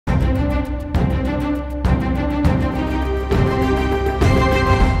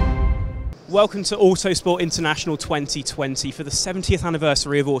Welcome to Autosport International 2020 for the 70th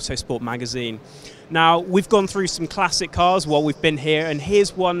anniversary of Autosport magazine. Now, we've gone through some classic cars while we've been here, and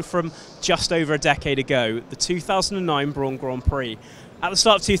here's one from just over a decade ago, the 2009 Brawn Grand Prix. At the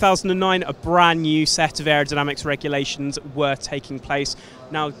start of 2009, a brand new set of aerodynamics regulations were taking place.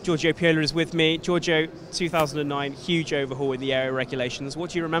 Now, Giorgio Piola is with me. Giorgio, 2009, huge overhaul in the aero regulations.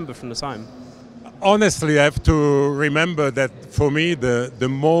 What do you remember from the time? Honestly, I have to remember that for me the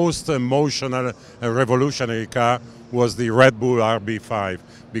most emotional and revolutionary car was the Red Bull RB5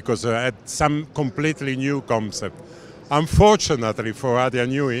 because it had some completely new concept. Unfortunately for Adrian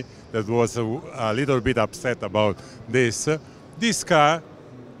Newey, that was a little bit upset about this, this car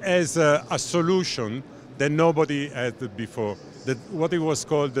has a solution that nobody had before. What it was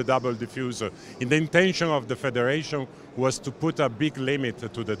called the double diffuser. In the intention of the federation was to put a big limit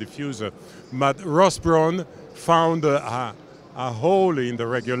to the diffuser, but Ross Brawn found a hole in the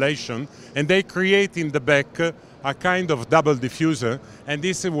regulation, and they create in the back a kind of double diffuser, and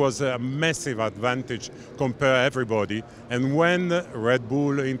this was a massive advantage compared to everybody. And when Red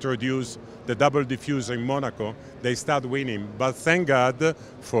Bull introduced the double diffuser in Monaco, they start winning. But thank God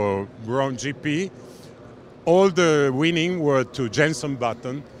for Brawn GP, all the winning were to Jenson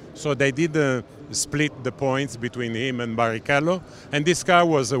Button, so they did split the points between him and Barrichello, and this car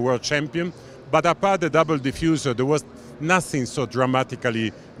was a world champion. But apart the double diffuser, there was nothing so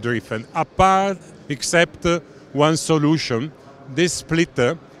dramatically driven, apart except one solution, this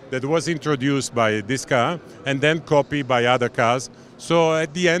splitter that was introduced by this car and then copied by other cars. So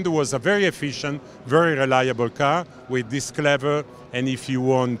at the end it was a very efficient, very reliable car with this clever, and if you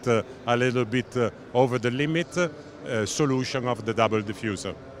want a little bit over the limit, solution of the double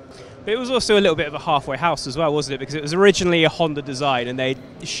diffuser. But it was also a little bit of a halfway house as well, wasn't it? Because it was originally a Honda design and they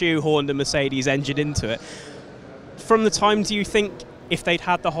shoehorned a Mercedes engine into it. From the time, do you think if they'd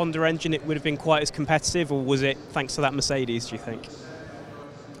had the Honda engine it would have been quite as competitive, or was it thanks to that Mercedes, do you think?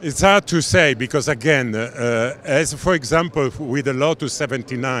 It's hard to say because, again, as for example with the Lotus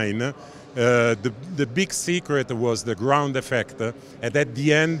 79, the big secret was the ground effect, and at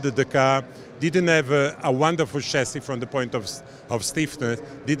the end the car didn't have a wonderful chassis from the point of stiffness,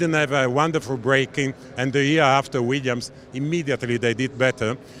 didn't have a wonderful braking, and the year after Williams, immediately they did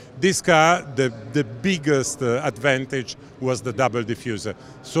better. This car, the biggest advantage was the double diffuser.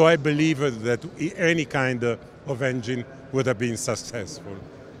 So I believe that any kind of engine would have been successful.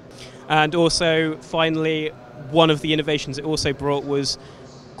 And also, finally, one of the innovations it also brought was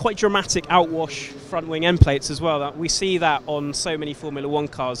quite dramatic outwash front wing end plates as well. We see that on so many Formula One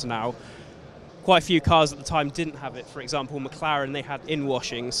cars now. Quite a few cars at the time didn't have it. For example, McLaren, they had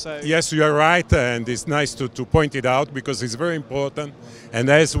in-washing. So yes, you are right, and it's nice to point it out because it's very important. And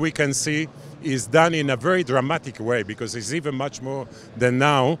as we can see, it's done in a very dramatic way because it's even much more than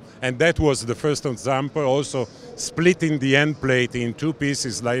now. And that was the first example. Also, splitting the end plate in two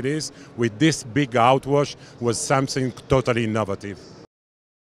pieces like this with this big outwash was something totally innovative.